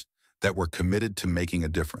organizations that were committed to making a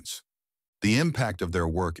difference. The impact of their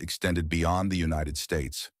work extended beyond the United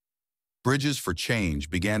States. Bridges for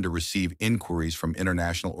Change began to receive inquiries from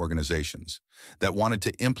international organizations that wanted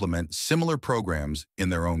to implement similar programs in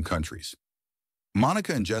their own countries.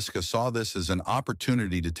 Monica and Jessica saw this as an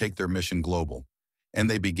opportunity to take their mission global, and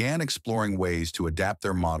they began exploring ways to adapt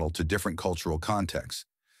their model to different cultural contexts.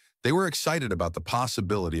 They were excited about the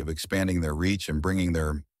possibility of expanding their reach and bringing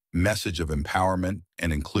their message of empowerment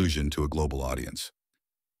and inclusion to a global audience.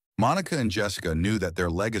 Monica and Jessica knew that their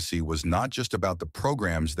legacy was not just about the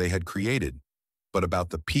programs they had created, but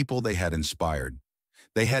about the people they had inspired.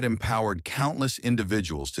 They had empowered countless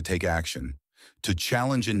individuals to take action, to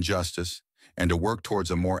challenge injustice, and to work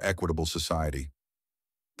towards a more equitable society.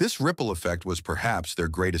 This ripple effect was perhaps their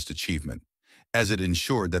greatest achievement, as it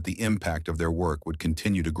ensured that the impact of their work would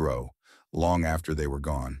continue to grow long after they were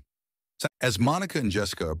gone. As Monica and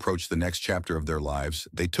Jessica approached the next chapter of their lives,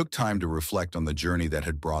 they took time to reflect on the journey that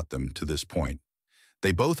had brought them to this point.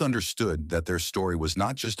 They both understood that their story was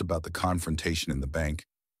not just about the confrontation in the bank,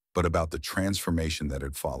 but about the transformation that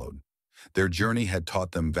had followed. Their journey had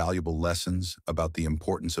taught them valuable lessons about the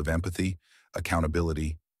importance of empathy,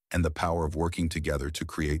 accountability, and the power of working together to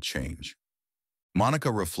create change.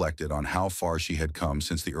 Monica reflected on how far she had come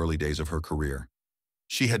since the early days of her career.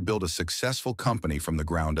 She had built a successful company from the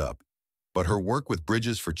ground up, but her work with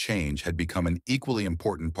Bridges for Change had become an equally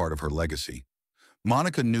important part of her legacy.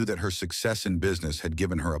 Monica knew that her success in business had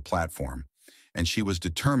given her a platform, and she was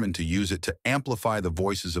determined to use it to amplify the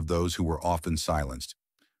voices of those who were often silenced.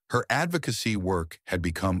 Her advocacy work had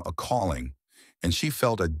become a calling, and she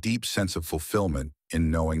felt a deep sense of fulfillment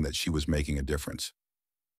in knowing that she was making a difference.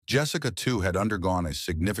 Jessica, too, had undergone a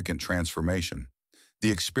significant transformation.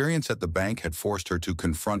 The experience at the bank had forced her to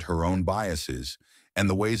confront her own biases and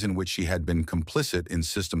the ways in which she had been complicit in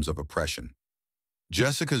systems of oppression.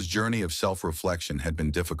 Jessica's journey of self-reflection had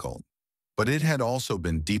been difficult, but it had also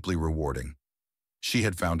been deeply rewarding. She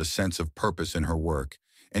had found a sense of purpose in her work,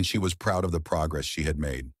 and she was proud of the progress she had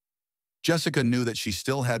made. Jessica knew that she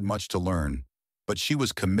still had much to learn, but she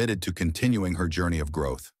was committed to continuing her journey of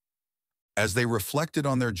growth. As they reflected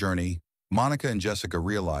on their journey, Monica and Jessica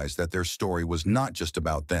realized that their story was not just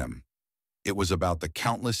about them. It was about the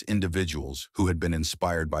countless individuals who had been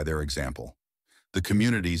inspired by their example, the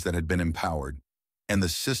communities that had been empowered, and the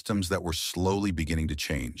systems that were slowly beginning to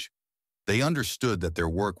change. They understood that their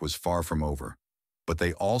work was far from over, but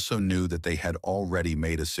they also knew that they had already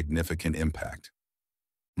made a significant impact.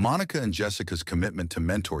 Monica and Jessica's commitment to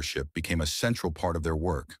mentorship became a central part of their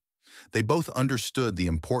work. They both understood the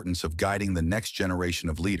importance of guiding the next generation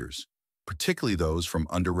of leaders, particularly those from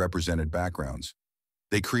underrepresented backgrounds.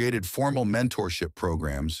 They created formal mentorship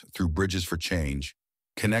programs through Bridges for Change,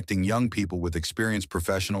 connecting young people with experienced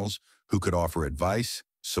professionals who could offer advice,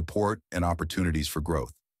 support, and opportunities for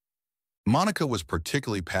growth. Monica was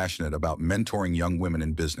particularly passionate about mentoring young women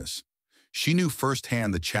in business. She knew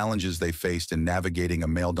firsthand the challenges they faced in navigating a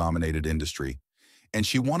male-dominated industry, and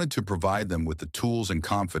she wanted to provide them with the tools and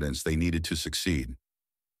confidence they needed to succeed.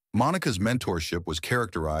 Monica's mentorship was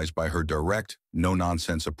characterized by her direct,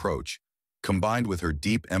 no-nonsense approach, combined with her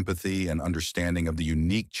deep empathy and understanding of the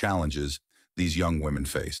unique challenges these young women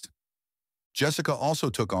faced. Jessica also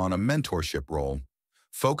took on a mentorship role,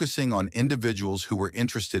 focusing on individuals who were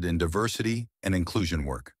interested in diversity and inclusion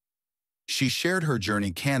work. She shared her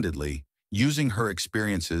journey candidly, using her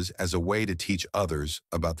experiences as a way to teach others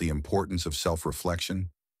about the importance of self-reflection,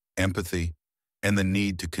 empathy, and the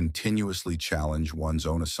need to continuously challenge one's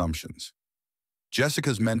own assumptions.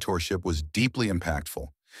 Jessica's mentorship was deeply impactful,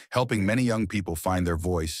 helping many young people find their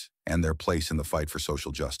voice and their place in the fight for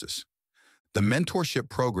social justice. The mentorship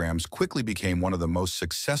programs quickly became one of the most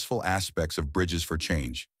successful aspects of Bridges for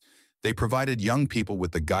Change. They provided young people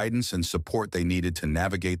with the guidance and support they needed to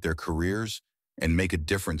navigate their careers and make a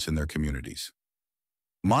difference in their communities.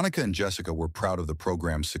 Monica and Jessica were proud of the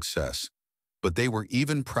program's success, but they were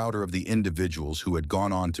even prouder of the individuals who had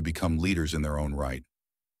gone on to become leaders in their own right.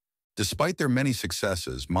 Despite their many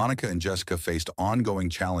successes, Monica and Jessica faced ongoing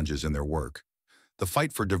challenges in their work. The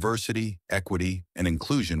fight for diversity, equity, and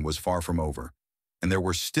inclusion was far from over, and there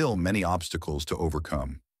were still many obstacles to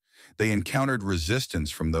overcome. They encountered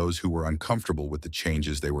resistance from those who were uncomfortable with the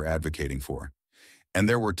changes they were advocating for, and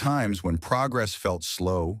there were times when progress felt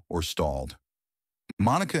slow or stalled.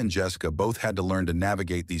 Monica and Jessica both had to learn to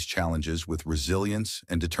navigate these challenges with resilience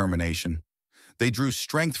and determination. They drew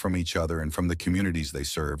strength from each other and from the communities they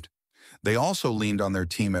served. They also leaned on their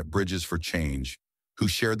team at Bridges for Change, who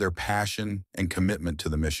shared their passion and commitment to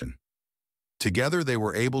the mission. Together, they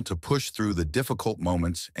were able to push through the difficult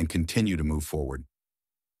moments and continue to move forward.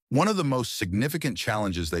 One of the most significant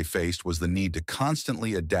challenges they faced was the need to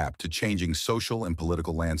constantly adapt to changing social and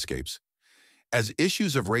political landscapes. As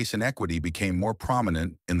issues of race and equity became more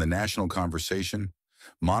prominent in the national conversation,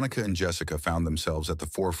 Monica and Jessica found themselves at the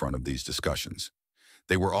forefront of these discussions.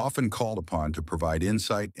 They were often called upon to provide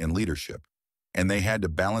insight and leadership, and they had to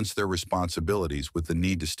balance their responsibilities with the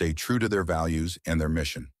need to stay true to their values and their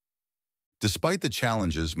mission. Despite the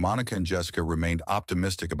challenges, Monica and Jessica remained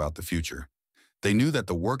optimistic about the future. They knew that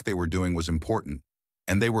the work they were doing was important,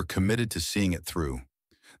 and they were committed to seeing it through.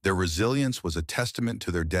 Their resilience was a testament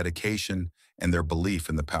to their dedication and their belief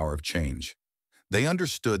in the power of change. They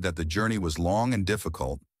understood that the journey was long and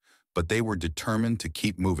difficult, but they were determined to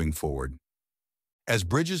keep moving forward. As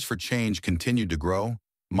Bridges for Change continued to grow,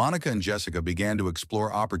 Monica and Jessica began to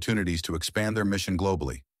explore opportunities to expand their mission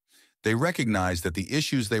globally. They recognized that the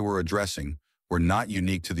issues they were addressing were not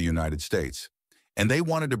unique to the United States, and they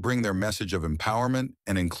wanted to bring their message of empowerment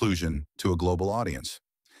and inclusion to a global audience.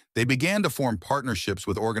 They began to form partnerships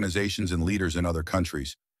with organizations and leaders in other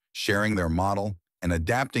countries, sharing their model and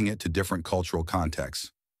adapting it to different cultural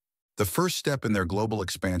contexts. The first step in their global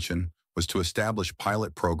expansion was to establish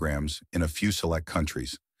pilot programs in a few select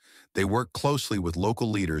countries. They worked closely with local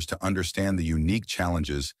leaders to understand the unique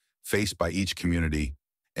challenges faced by each community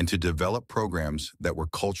and to develop programs that were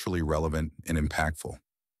culturally relevant and impactful.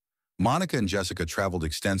 Monica and Jessica traveled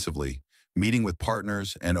extensively, meeting with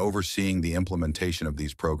partners and overseeing the implementation of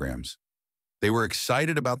these programs. They were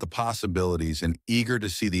excited about the possibilities and eager to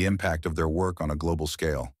see the impact of their work on a global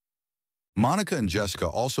scale. Monica and Jessica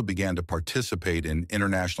also began to participate in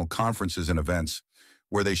international conferences and events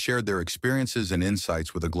where they shared their experiences and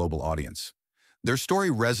insights with a global audience. Their story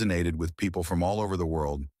resonated with people from all over the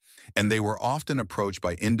world, and they were often approached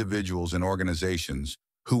by individuals and organizations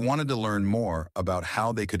who wanted to learn more about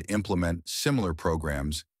how they could implement similar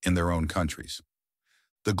programs in their own countries.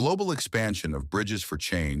 The global expansion of Bridges for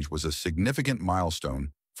Change was a significant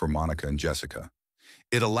milestone for Monica and Jessica.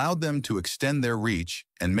 It allowed them to extend their reach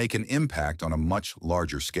and make an impact on a much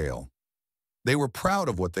larger scale. They were proud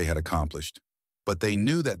of what they had accomplished, but they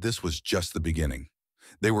knew that this was just the beginning.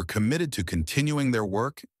 They were committed to continuing their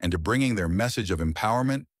work and to bringing their message of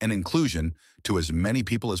empowerment and inclusion to as many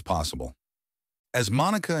people as possible. As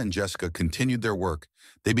Monica and Jessica continued their work,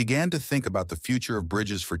 they began to think about the future of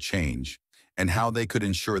Bridges for Change and how they could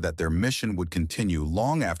ensure that their mission would continue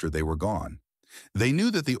long after they were gone. They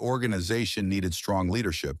knew that the organization needed strong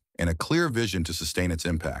leadership and a clear vision to sustain its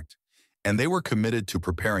impact, and they were committed to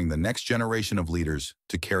preparing the next generation of leaders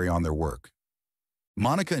to carry on their work.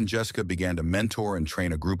 Monica and Jessica began to mentor and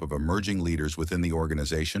train a group of emerging leaders within the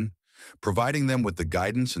organization, providing them with the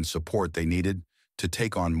guidance and support they needed to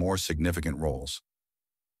take on more significant roles.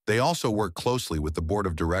 They also worked closely with the board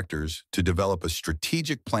of directors to develop a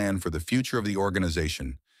strategic plan for the future of the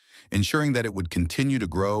organization, ensuring that it would continue to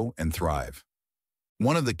grow and thrive.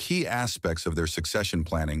 One of the key aspects of their succession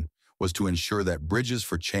planning was to ensure that Bridges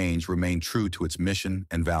for Change remained true to its mission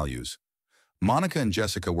and values. Monica and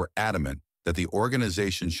Jessica were adamant that the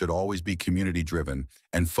organization should always be community-driven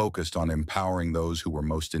and focused on empowering those who were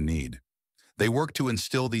most in need. They worked to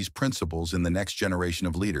instill these principles in the next generation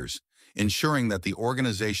of leaders, ensuring that the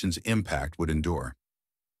organization's impact would endure.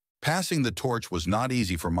 Passing the torch was not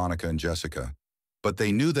easy for Monica and Jessica, but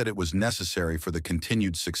they knew that it was necessary for the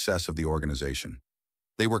continued success of the organization.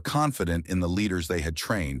 They were confident in the leaders they had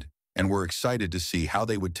trained and were excited to see how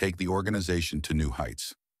they would take the organization to new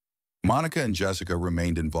heights. Monica and Jessica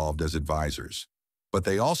remained involved as advisors, but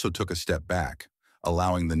they also took a step back,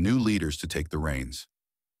 allowing the new leaders to take the reins.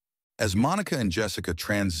 As Monica and Jessica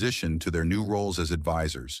transitioned to their new roles as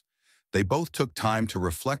advisors, they both took time to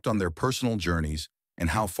reflect on their personal journeys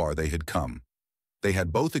and how far they had come. They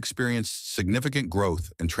had both experienced significant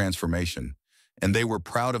growth and transformation, and they were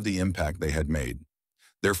proud of the impact they had made.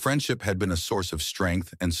 Their friendship had been a source of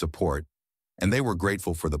strength and support, and they were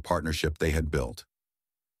grateful for the partnership they had built.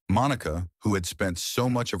 Monica, who had spent so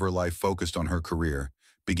much of her life focused on her career,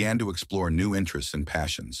 began to explore new interests and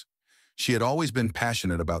passions. She had always been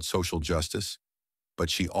passionate about social justice, but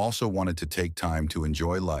she also wanted to take time to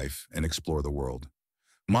enjoy life and explore the world.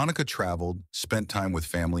 Monica traveled, spent time with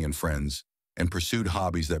family and friends, and pursued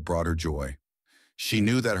hobbies that brought her joy. She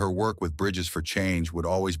knew that her work with Bridges for Change would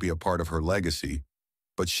always be a part of her legacy,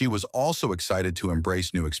 but she was also excited to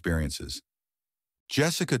embrace new experiences.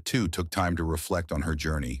 Jessica, too, took time to reflect on her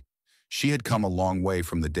journey. She had come a long way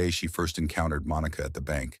from the day she first encountered Monica at the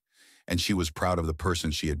bank, and she was proud of the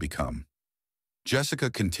person she had become. Jessica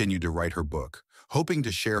continued to write her book, hoping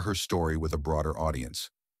to share her story with a broader audience.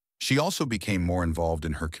 She also became more involved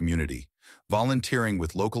in her community, volunteering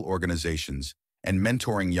with local organizations and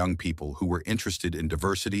mentoring young people who were interested in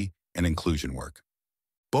diversity and inclusion work.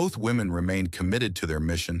 Both women remained committed to their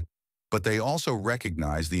mission, but they also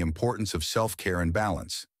recognized the importance of self-care and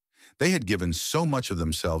balance. They had given so much of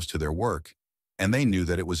themselves to their work, and they knew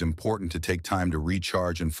that it was important to take time to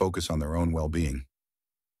recharge and focus on their own well-being.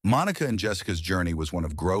 Monica and Jessica's journey was one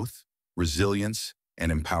of growth, resilience,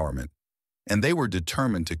 and empowerment, and they were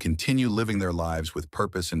determined to continue living their lives with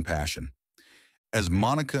purpose and passion. As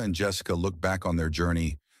Monica and Jessica looked back on their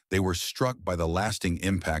journey, they were struck by the lasting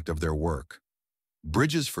impact of their work.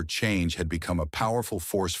 Bridges for Change had become a powerful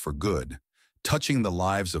force for good, touching the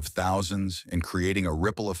lives of thousands and creating a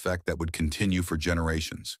ripple effect that would continue for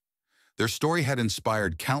generations. Their story had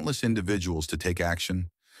inspired countless individuals to take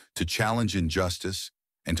action, to challenge injustice,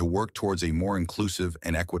 and to work towards a more inclusive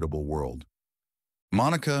and equitable world.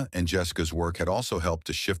 Monica and Jessica's work had also helped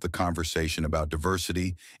to shift the conversation about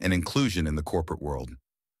diversity and inclusion in the corporate world.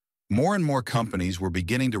 More and more companies were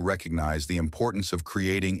beginning to recognize the importance of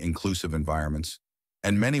creating inclusive environments,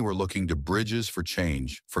 and many were looking to Bridges for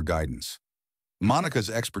Change for guidance. Monica's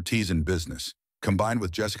expertise in business, combined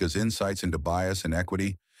with Jessica's insights into bias and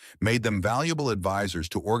equity, made them valuable advisors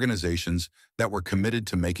to organizations that were committed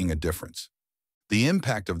to making a difference. The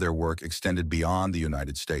impact of their work extended beyond the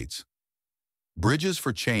United States. Bridges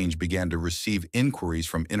for Change began to receive inquiries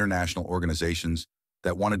from international organizations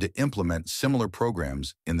that wanted to implement similar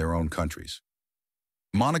programs in their own countries.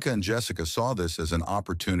 Monica and Jessica saw this as an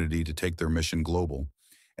opportunity to take their mission global,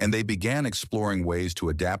 and they began exploring ways to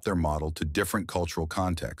adapt their model to different cultural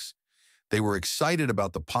contexts. They were excited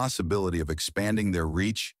about the possibility of expanding their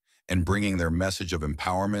reach and bringing their message of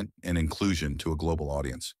empowerment and inclusion to a global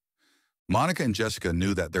audience. Monica and Jessica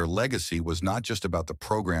knew that their legacy was not just about the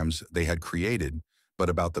programs they had created, but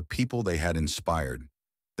about the people they had inspired.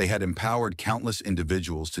 They had empowered countless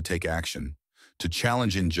individuals to take action, to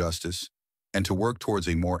challenge injustice, and to work towards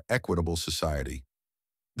a more equitable society.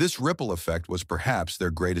 This ripple effect was perhaps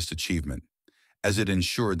their greatest achievement, as it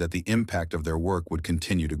ensured that the impact of their work would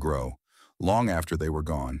continue to grow, long after they were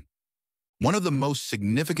gone. One of the most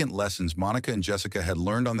significant lessons Monica and Jessica had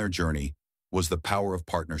learned on their journey was the power of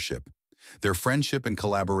partnership. Their friendship and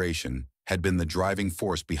collaboration had been the driving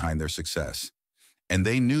force behind their success, and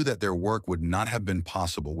they knew that their work would not have been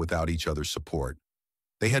possible without each other's support.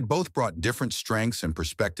 They had both brought different strengths and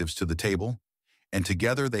perspectives to the table, and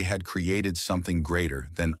together they had created something greater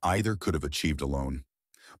than either could have achieved alone.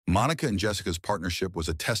 Monica and Jessica's partnership was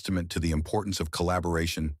a testament to the importance of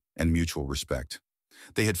collaboration and mutual respect.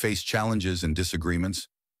 They had faced challenges and disagreements,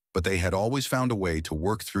 but they had always found a way to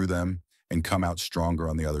work through them and come out stronger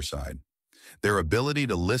on the other side. Their ability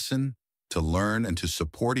to listen, to learn, and to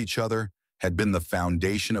support each other had been the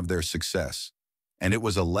foundation of their success, and it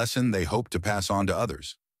was a lesson they hoped to pass on to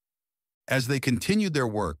others. As they continued their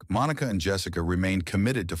work, Monica and Jessica remained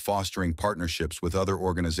committed to fostering partnerships with other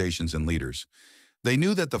organizations and leaders. They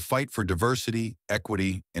knew that the fight for diversity,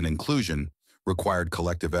 equity, and inclusion required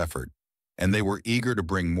collective effort, and they were eager to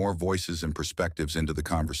bring more voices and perspectives into the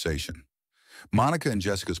conversation. Monica and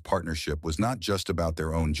Jessica's partnership was not just about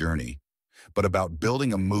their own journey, but about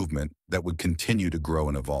building a movement that would continue to grow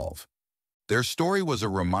and evolve. Their story was a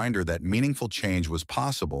reminder that meaningful change was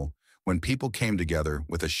possible when people came together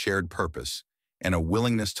with a shared purpose and a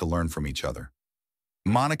willingness to learn from each other.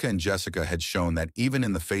 Monica and Jessica had shown that even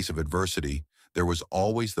in the face of adversity, there was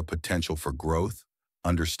always the potential for growth,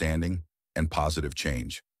 understanding, and positive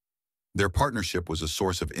change. Their partnership was a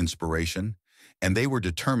source of inspiration, and they were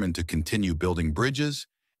determined to continue building bridges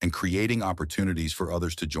and creating opportunities for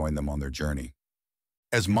others to join them on their journey.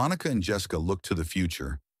 As Monica and Jessica looked to the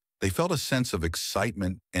future, they felt a sense of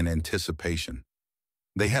excitement and anticipation.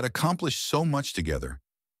 They had accomplished so much together,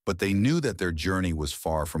 but they knew that their journey was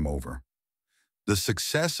far from over. The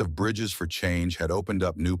success of Bridges for Change had opened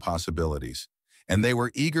up new possibilities, and they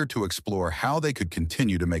were eager to explore how they could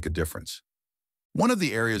continue to make a difference. One of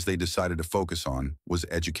the areas they decided to focus on was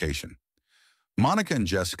education. Monica and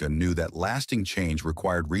Jessica knew that lasting change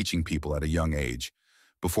required reaching people at a young age,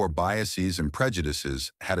 before biases and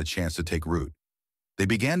prejudices had a chance to take root. They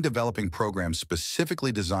began developing programs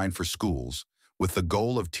specifically designed for schools, with the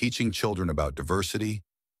goal of teaching children about diversity,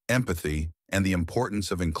 empathy, and the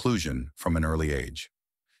importance of inclusion from an early age.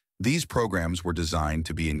 These programs were designed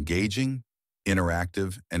to be engaging,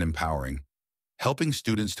 interactive, and empowering, helping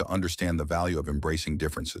students to understand the value of embracing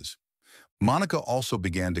differences. Monica also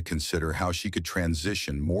began to consider how she could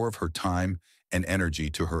transition more of her time and energy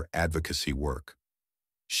to her advocacy work.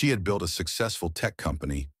 She had built a successful tech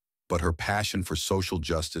company, but her passion for social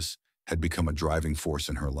justice had become a driving force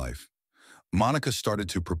in her life. Monica started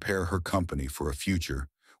to prepare her company for a future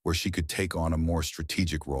where she could take on a more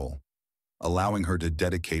strategic role, allowing her to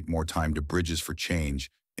dedicate more time to Bridges for Change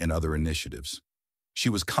and other initiatives. She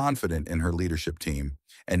was confident in her leadership team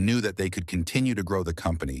and knew that they could continue to grow the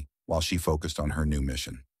company while she focused on her new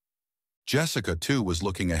mission. Jessica, too, was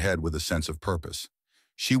looking ahead with a sense of purpose.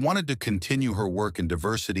 She wanted to continue her work in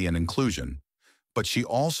diversity and inclusion, but she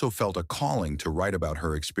also felt a calling to write about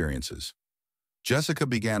her experiences. Jessica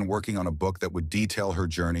began working on a book that would detail her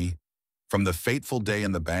journey, from the fateful day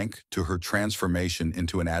in the bank to her transformation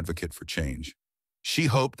into an advocate for change. She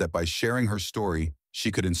hoped that by sharing her story,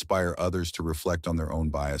 she could inspire others to reflect on their own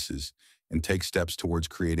biases and take steps towards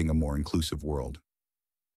creating a more inclusive world.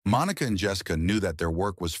 Monica and Jessica knew that their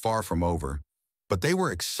work was far from over, but they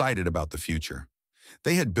were excited about the future.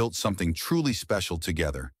 They had built something truly special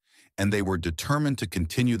together, and they were determined to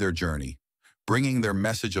continue their journey, bringing their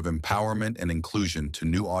message of empowerment and inclusion to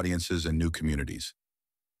new audiences and new communities.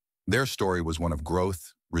 Their story was one of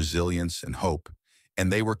growth, resilience, and hope,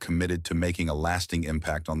 and they were committed to making a lasting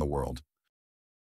impact on the world.